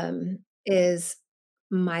is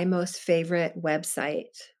my most favorite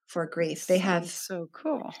website for grief. They Sounds have so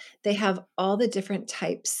cool. they have all the different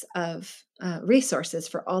types of resources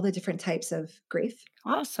for all the different types of grief,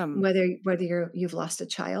 Awesome. whether you've lost a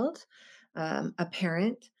child, a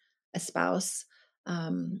parent, a spouse,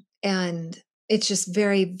 and it's just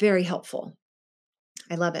very, very helpful.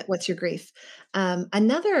 I love it. What's your grief?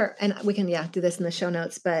 Another, and we can, yeah, do this in the show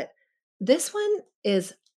notes, but this one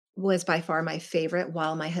was by far my favorite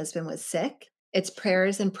while my husband was sick. It's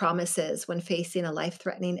Prayers and Promises When Facing a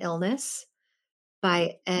Life-Threatening Illness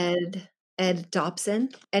by Ed Dobson,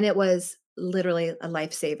 and it was literally a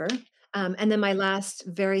lifesaver. And then my last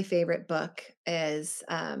very favorite book is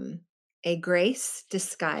A Grace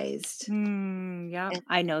Disguised, Yep, and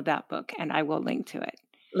I know that book and I will link to it.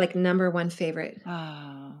 like number one favorite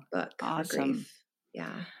Oh, book for awesome. grief.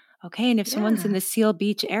 Yeah. Okay, and if someone's in Yeah. the Seal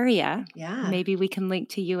Beach area, Yeah. maybe we can link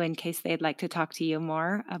to you in case they'd like to talk to you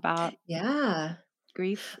more about Yeah.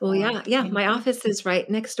 grief Well, or yeah, yeah, my anything. office is right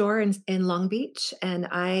next door in Long Beach, and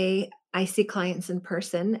I see clients in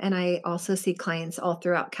person, and I also see clients all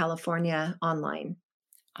throughout California online.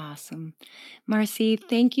 Awesome. Marcy,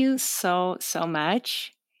 thank you so, so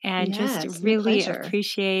much. And just Yes, my really pleasure.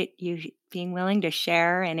 appreciate you being willing to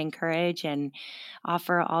share and encourage and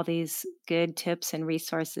offer all these good tips and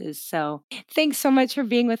resources. So, thanks so much for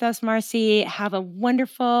being with us, Marcy. Have a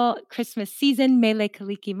wonderful Christmas season. Mele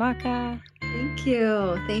Kalikimaka. Thank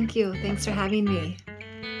you. Thank you. Thanks for having me.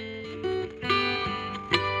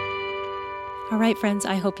 All right, friends,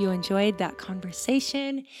 I hope you enjoyed that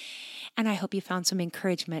conversation. And I hope you found some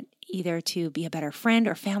encouragement either to be a better friend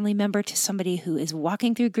or family member to somebody who is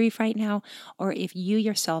walking through grief right now, or if you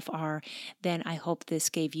yourself are, then I hope this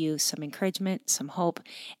gave you some encouragement, some hope,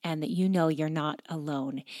 and that you know you're not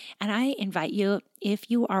alone. And I invite you, if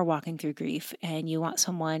you are walking through grief and you want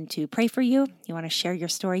someone to pray for you, you want to share your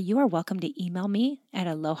story, you are welcome to email me at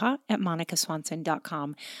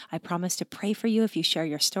aloha@monicaswanson.com. I promise to pray for you if you share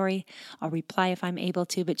your story. I'll reply if I'm able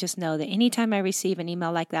to, but just know that anytime I receive an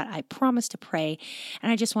email like that, I promise to pray.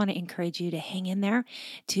 And I just want to encourage you to hang in there,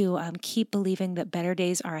 to keep believing that better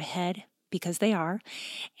days are ahead, because they are,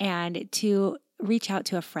 and to reach out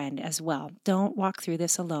to a friend as well. Don't walk through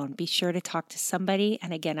this alone. Be sure to talk to somebody.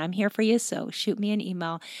 And again, I'm here for you, so shoot me an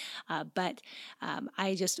email. But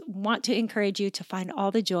I just want to encourage you to find all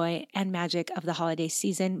the joy and magic of the holiday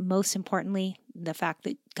season. Most importantly, the fact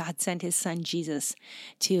that God sent his son Jesus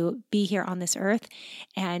to be here on this earth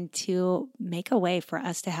and to make a way for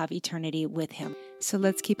us to have eternity with him. So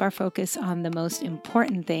let's keep our focus on the most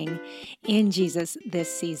important thing in Jesus this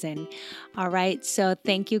season. All right. So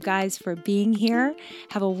thank you guys for being here.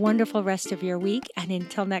 Have a wonderful rest of your week. And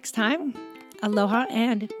until next time, aloha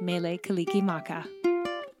and mele kaliki maka.